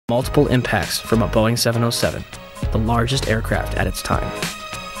multiple impacts from a Boeing 707, the largest aircraft at its time.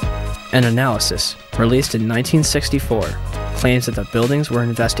 An analysis, released in 1964, claims that the buildings were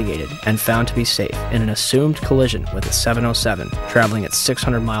investigated and found to be safe in an assumed collision with a 707 traveling at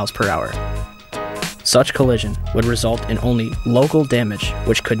 600 miles per hour. Such collision would result in only local damage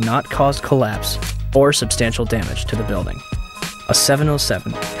which could not cause collapse or substantial damage to the building. A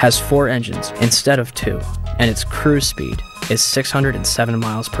 707 has 4 engines instead of 2, and its cruise speed is 607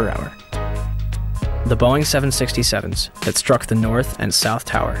 miles per hour. The Boeing 767s that struck the North and South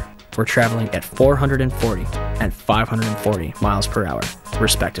Tower were traveling at 440 and 540 miles per hour,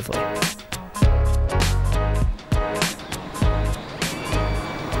 respectively.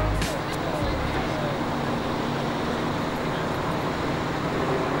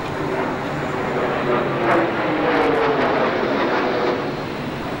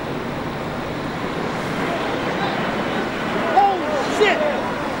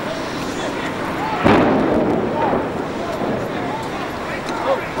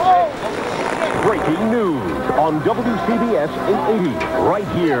 Breaking news on WCBS 880, right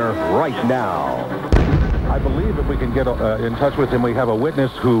here, right now. I believe if we can get in touch with him, we have a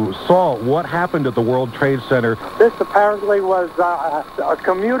witness who saw what happened at the World Trade Center. This apparently was a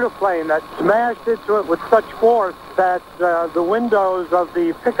commuter plane that smashed into it with such force that the windows of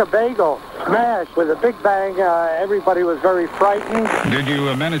the Pick-a-Bagel smashed with a big bang. Everybody was very frightened. Did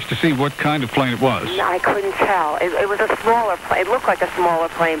you manage to see what kind of plane it was? I couldn't tell. It was a smaller plane. It looked like a smaller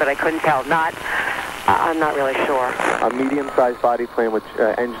plane, but I couldn't tell. I'm not really sure. A medium-sized body plane with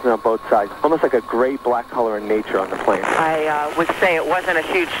engines on both sides. Almost like a gray-black color in nature on the plane. I would say it wasn't a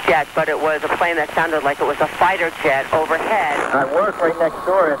huge jet, but it was a plane that sounded like it was a fighter jet overhead. I work right next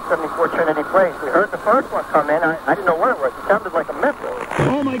door at 74 Trinity Place. We heard the first one come in. I didn't know what it was. It sounded like a missile.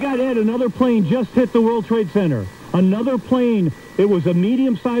 Oh, my God, Ed, another plane just hit the World Trade Center. Another plane. It was a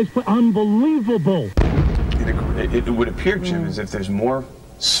medium-sized plane. Unbelievable. It would appear, Jim, as if there's more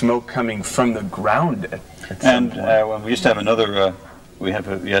smoke coming from the ground at and when we used to have another,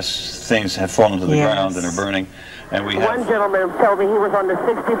 things have fallen to the ground and are burning. And we have... One gentleman told me he was on the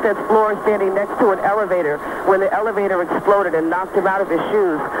 65th floor standing next to an elevator when the elevator exploded and knocked him out of his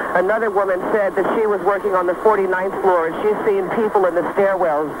shoes. Another woman said that she was working on the 49th floor and she's seen people in the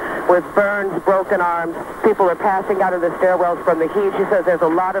stairwells with burns, broken arms. People are passing out of the stairwells from the heat. She says there's a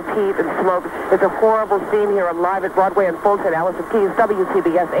lot of heat and smoke. It's a horrible scene here. I'm live at Broadway and Fulton. Allison Keyes,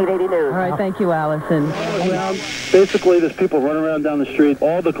 WCBS 880 News. All right, thank you, Allison. Basically, there's people running around down the street.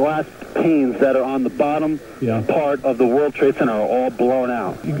 All the glass panes that are on the bottom part of the World Trade Center are all blown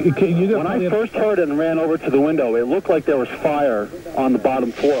out. When I first heard it and ran over to the window, it looked like there was fire on the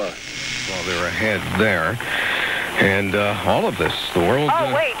bottom floor. Well, they're ahead there. And all of this, the world...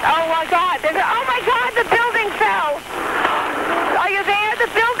 Oh, wait. Oh, my God. Oh, my God, the building fell. Are you there?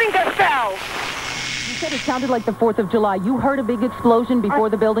 The building just fell. You said it sounded like the 4th of July. You heard a big explosion before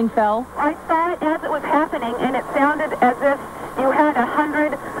the building fell? I saw it as it was happening, and it sounded as if you had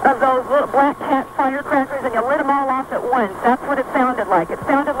 100 of those little black cat firecrackers and you lit them all off at once. That's what it sounded like. It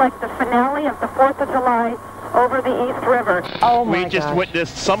sounded like the finale of the 4th of July over the East River. Oh, my We just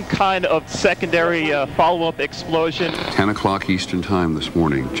witnessed some kind of secondary follow-up explosion. 10 o'clock Eastern Time this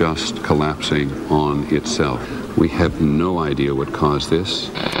morning, just collapsing on itself. We have no idea what caused this.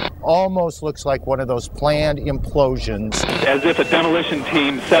 Almost looks like one of those planned implosions. As if a demolition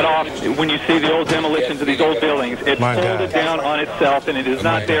team set off. When you see the old demolitions of these old buildings, it folded down on itself and it is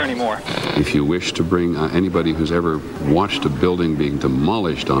not there anymore. If you wish to bring anybody who's ever watched a building being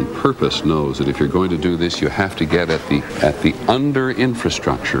demolished on purpose knows that if you're going to do this, you have to get at the under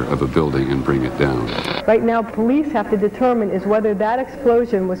infrastructure of a building and bring it down. Right now, police have to determine is whether that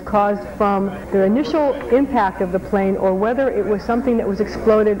explosion was caused from the initial impact of the plane or whether it was something that was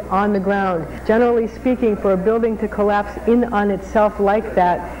exploded on the ground. Generally speaking, for a building to collapse in on itself like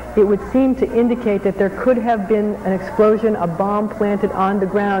that, it would seem to indicate that there could have been an explosion, a bomb planted on the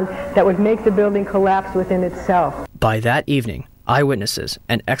ground that would make the building collapse within itself. By that evening, eyewitnesses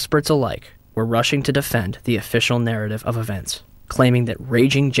and experts alike were rushing to defend the official narrative of events, claiming that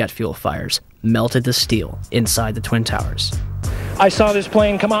raging jet fuel fires melted the steel inside the Twin Towers. I saw this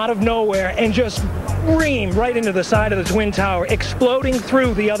plane come out of nowhere and just ream right into the side of the Twin Tower, exploding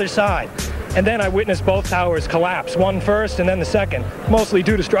through the other side. And then I witnessed both towers collapse, one first and then the second, mostly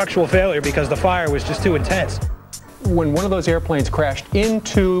due to structural failure because the fire was just too intense. When one of those airplanes crashed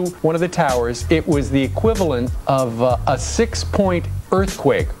into one of the towers, it was the equivalent of a 6-point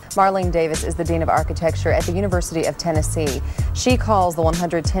earthquake. Marlene Davis is the Dean of Architecture at the University of Tennessee. She calls the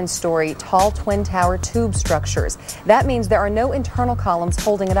 110-story tall twin tower tube structures. That means there are no internal columns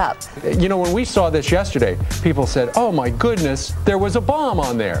holding it up. You know, when we saw this yesterday, people said, oh my goodness, there was a bomb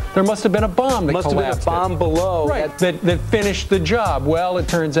on there. There must have been a bomb that collapsed. Must have been a bomb below. Right, that finished the job. Well, it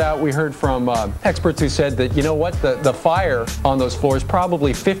turns out we heard from experts who said that, you know what, the fire on those floors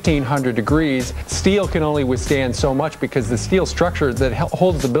probably 1,500 degrees. Steel can only withstand so much because the steel structure that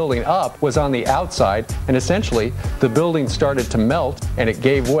holds the building up was on the outside, and essentially the building started to melt and it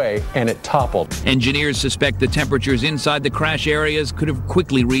gave way and it toppled. Engineers suspect the temperatures inside the crash areas could have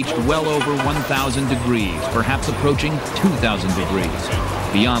quickly reached well over 1,000 degrees, perhaps approaching 2,000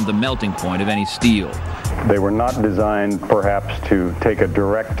 degrees, beyond the melting point of any steel. They were not designed, perhaps, to take a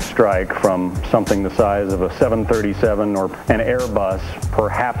direct strike from something the size of a 737 or an Airbus,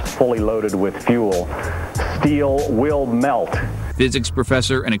 perhaps fully loaded with fuel. Steel will melt. Physics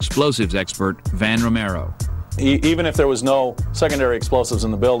professor and explosives expert Van Romero. Even if there was no secondary explosives in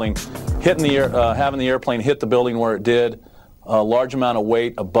the building, hitting the having the airplane hit the building where it did, a large amount of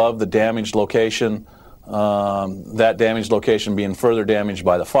weight above the damaged location, that damaged location being further damaged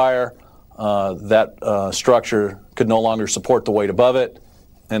by the fire, that structure could no longer support the weight above it,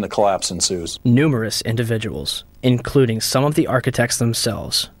 and the collapse ensues. Numerous individuals, including some of the architects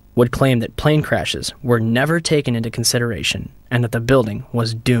themselves, would claim that plane crashes were never taken into consideration and that the building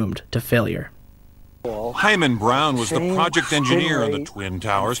was doomed to failure. Hyman Brown was the project engineer on the Twin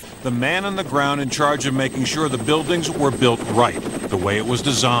Towers, the man on the ground in charge of making sure the buildings were built right, the way it was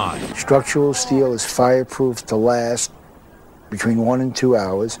designed. Structural steel is fireproof to last between 1 and 2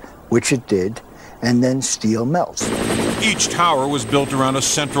 hours, which it did, and then steel melts. Each tower was built around a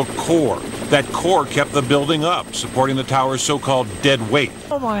central core. That core kept the building up, supporting the tower's so-called dead weight.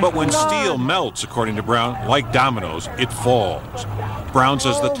 But when steel melts, according to Brown, like dominoes, it falls. Brown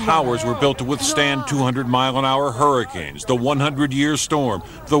says the towers were built to withstand 200-mile-an-hour hurricanes, the 100-year storm,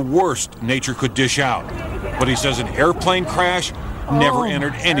 the worst nature could dish out. But he says an airplane crash never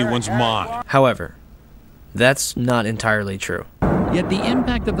entered anyone's mind. However, that's not entirely true. Yet the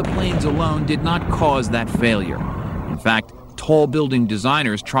impact of the planes alone did not cause that failure. In fact, tall building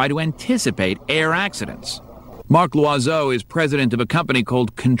designers try to anticipate air accidents. Marc Loiseau is president of a company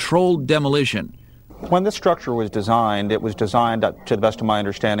called Controlled Demolition. When this structure was designed, it was designed, to the best of my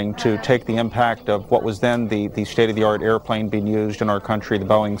understanding, to take the impact of what was then the state-of-the-art airplane being used in our country, the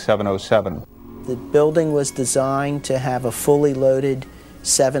Boeing 707. The building was designed to have a fully loaded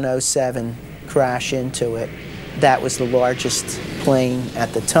 707 crash into it. That was the largest plane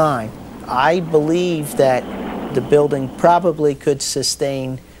at the time. I believe that the building probably could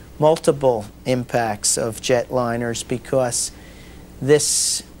sustain multiple impacts of jetliners because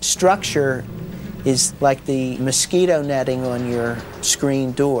this structure is like the mosquito netting on your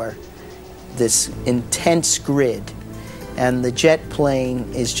screen door, this intense grid, and the jet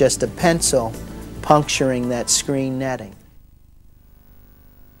plane is just a pencil puncturing that screen netting.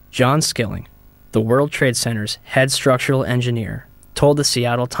 John Skilling, the World Trade Center's head structural engineer, told the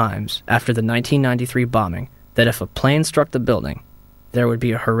Seattle Times after the 1993 bombing that if a plane struck the building, there would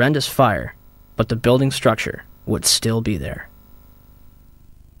be a horrendous fire, but the building structure would still be there.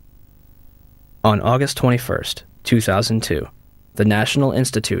 On August 21st, 2002, the National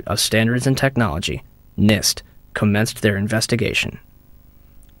Institute of Standards and Technology, NIST, commenced their investigation.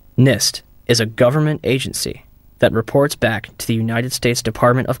 NIST is a government agency that reports back to the United States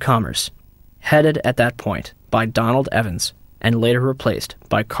Department of Commerce, headed at that point by Donald Evans and later replaced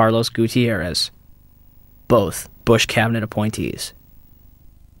by Carlos Gutierrez, both Bush cabinet appointees.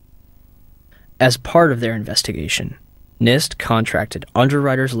 As part of their investigation, NIST contracted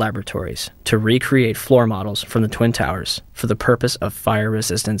Underwriters Laboratories to recreate floor models from the Twin Towers for the purpose of fire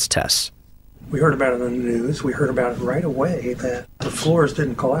resistance tests. We heard about it in the news. We heard about it right away that the floors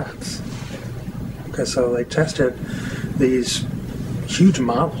didn't collapse. Okay, so they tested these huge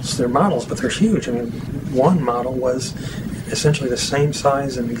models. They're models, but they're huge. I mean, one model was essentially the same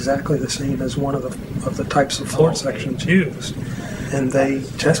size and exactly the same as one of the types of floor sections used. And they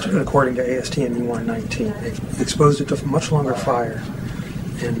tested it according to ASTM E119. They exposed it to much longer fire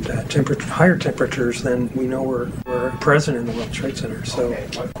and higher temperatures than we know were present in the World Trade Center. So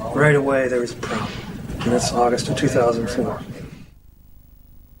right away there was a problem. And that's August of 2004.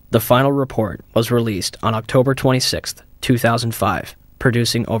 The final report was released on October 26, 2005,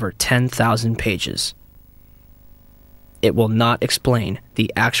 producing over 10,000 pages. It will not explain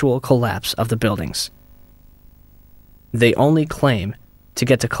the actual collapse of the buildings. They only claim to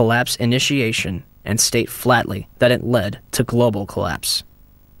get to collapse initiation and state flatly that it led to global collapse.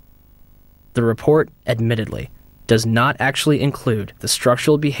 The report, admittedly, does not actually include the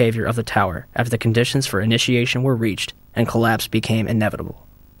structural behavior of the tower after the conditions for initiation were reached and collapse became inevitable.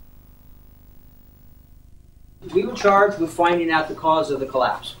 We were charged with finding out the cause of the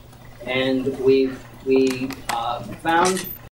collapse, and we found